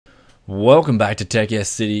Welcome back to Tech Yes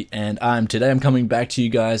City, and today I'm coming back to you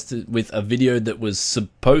guys with a video that was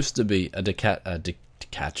supposed to be a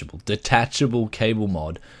detachable cable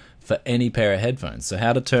mod for any pair of headphones. So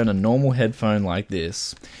how to turn a normal headphone like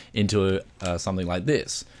this into something like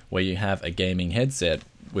this, where you have a gaming headset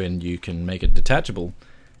when you can make it detachable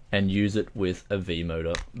and use it with a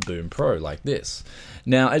v-moda Boom Pro like this.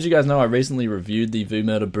 Now, as you guys know, I recently reviewed the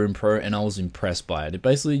v-moda Boom Pro and I was impressed by it. It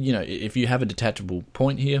basically, if you have a detachable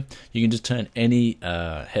point here, you can just turn any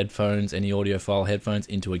headphones, any audiophile headphones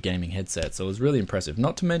into a gaming headset. So it was really impressive.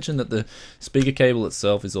 Not to mention that the speaker cable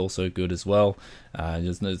itself is also good as well.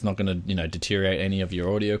 It's not going to, deteriorate any of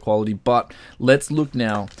your audio quality. But let's look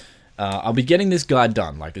now. I'll be getting this guide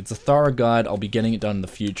done. Like, it's a thorough guide. I'll be getting it done in the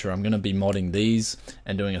future. I'm going to be modding these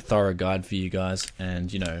and doing a thorough guide for you guys.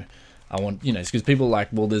 And, I want, it's because people are like,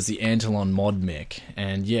 well, there's the Antlion mod mic.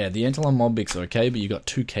 And yeah, the Antlion mod mics are okay, but you got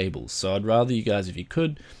two cables. So I'd rather you guys, if you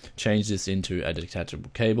could, change this into a detachable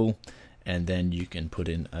cable. And then you can put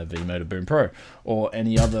in a v-moda Boom Pro. Or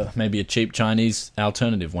any other, maybe a cheap Chinese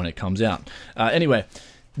alternative when it comes out. Anyway.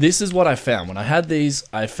 This is what I found. When I had these,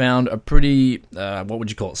 I found a pretty, what would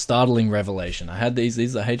you call it, startling revelation. I had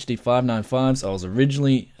these are HD 595s. I was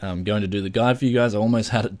originally going to do the guide for you guys. I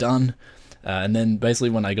almost had it done. And then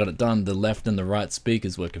basically when I got it done, the left and the right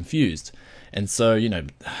speakers were confused. And so,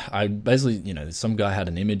 I basically, some guy had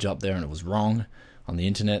an image up there and it was wrong on the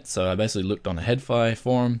internet. So I basically looked on a HeadFi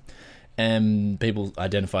forum and people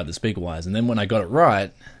identified the speaker wires. And then when I got it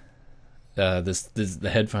right, the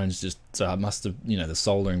headphones just, so I must have, the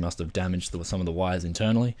soldering must have damaged some of the wires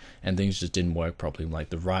internally, and things just didn't work properly. Like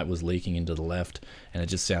the right was leaking into the left, and it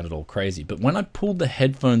just sounded all crazy. But when I pulled the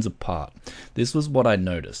headphones apart, this was what I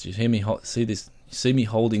noticed. You hear me see this? You see me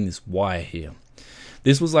holding this wire here.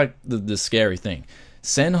 This was like the scary thing.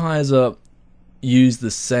 Sennheiser used the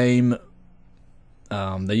same.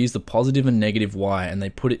 They used the positive and negative wire, and they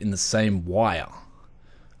put it in the same wire.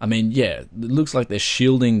 I mean, yeah, it looks like they're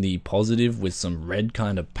shielding the positive with some red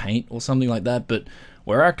kind of paint or something like that, but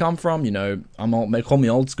where I come from, they call me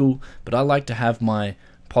old school, but I like to have my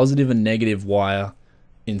positive and negative wire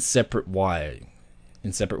in separate wiring.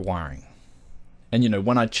 And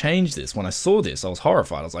when I changed this, when I saw this, I was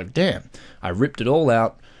horrified. I was like, damn. I ripped it all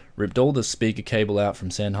out, ripped all the speaker cable out from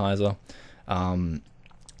Sennheiser,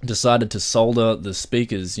 decided to solder the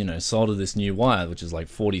speakers, solder this new wire, which is like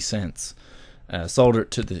 40 cents. Solder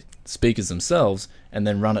it to the speakers themselves and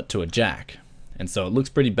then run it to a jack. And so it looks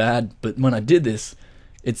pretty bad, but when I did this,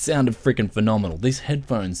 it sounded freaking phenomenal. These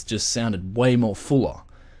headphones just sounded way more fuller.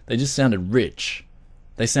 They just sounded rich.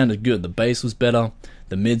 They sounded good. The bass was better.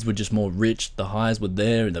 The mids were just more rich. The highs were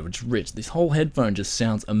there and they were just rich. This whole headphone just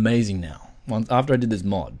sounds amazing now, after I did this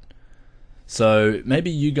mod. So maybe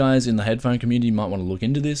you guys in the headphone community might want to look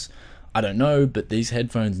into this. I don't know, but these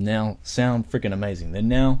headphones now sound freaking amazing. They're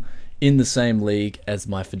now in the same league as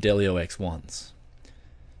my Fidelio X1s.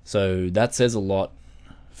 So that says a lot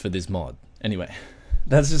for this mod. Anyway,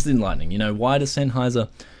 that's just enlightening. Why does Sennheiser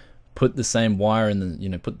put the same wire in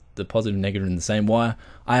the, put the positive and negative in the same wire?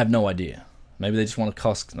 I have no idea. Maybe they just want to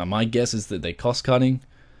cost. Now, my guess is that they're cost cutting.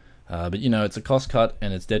 But it's a cost cut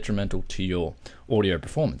and it's detrimental to your audio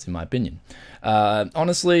performance, in my opinion.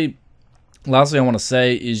 Honestly, lastly, I want to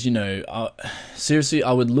say is, seriously,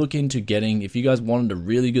 I would look into getting, if you guys wanted a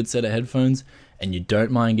really good set of headphones and you don't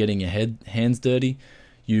mind getting your hands dirty,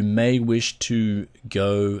 you may wish to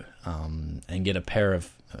go and get a pair of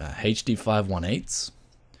HD 518s.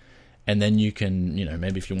 And then you can,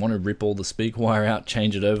 maybe if you want to rip all the speaker wire out,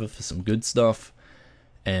 change it over for some good stuff,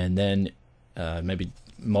 and then maybe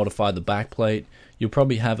modify the backplate, you'll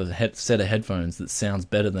probably have a set of headphones that sounds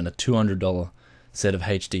better than a $200 set of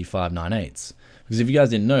HD 598s. Because if you guys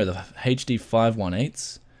didn't know, the HD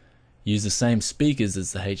 518s use the same speakers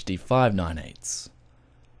as the HD 598s.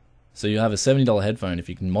 So you have a $70 headphone, if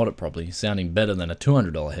you can mod it properly, sounding better than a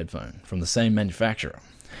 $200 headphone from the same manufacturer.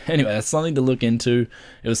 Anyway, that's something to look into.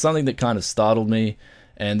 It was something that kind of startled me,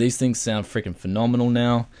 and these things sound freaking phenomenal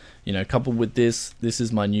now. Coupled with this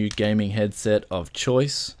is my new gaming headset of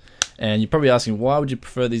choice. And you're probably asking, why would you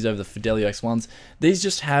prefer these over the Fidelio X1s? These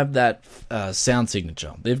just have that sound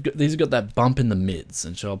signature. These have got that bump in the mids.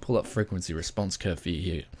 And so I'll pull up frequency response curve for you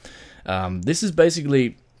here. This is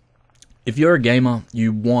basically, if you're a gamer,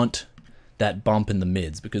 you want that bump in the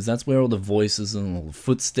mids, because that's where all the voices and all the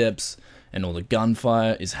footsteps and all the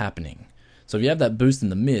gunfire is happening. So if you have that boost in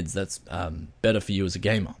the mids, that's better for you as a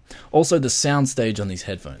gamer. Also, the sound stage on these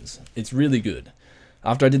headphones, it's really good.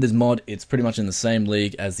 After I did this mod, it's pretty much in the same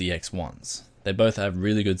league as the X1s. They both have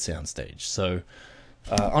really good soundstage. So,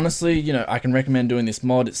 honestly, I can recommend doing this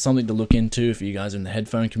mod. It's something to look into if you guys are in the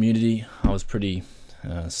headphone community. I was pretty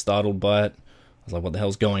startled by it. I was like, what the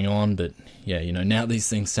hell's going on? But yeah, you know, now these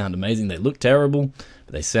things sound amazing. They look terrible,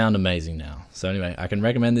 but they sound amazing now. So anyway, I can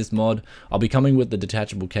recommend this mod. I'll be coming with the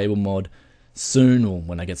detachable cable mod soon, or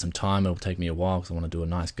when I get some time. It'll take me a while because I want to do a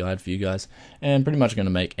nice guide for you guys. And pretty much going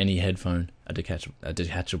to make any headphone a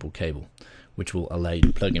detachable cable, which will allow you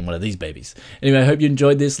to plug in one of these babies. Anyway, I hope you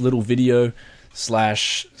enjoyed this little video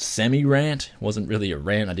slash semi-rant. It wasn't really a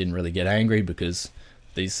rant. I didn't really get angry because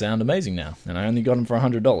these sound amazing now, and I only got them for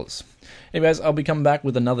 $100. Anyways, I'll be coming back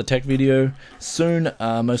with another tech video soon,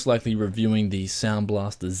 most likely reviewing the Sound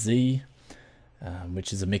Blaster Z,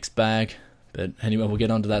 which is a mixed bag. But anyway, we'll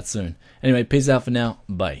get onto that soon. Anyway, peace out for now.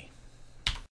 Bye.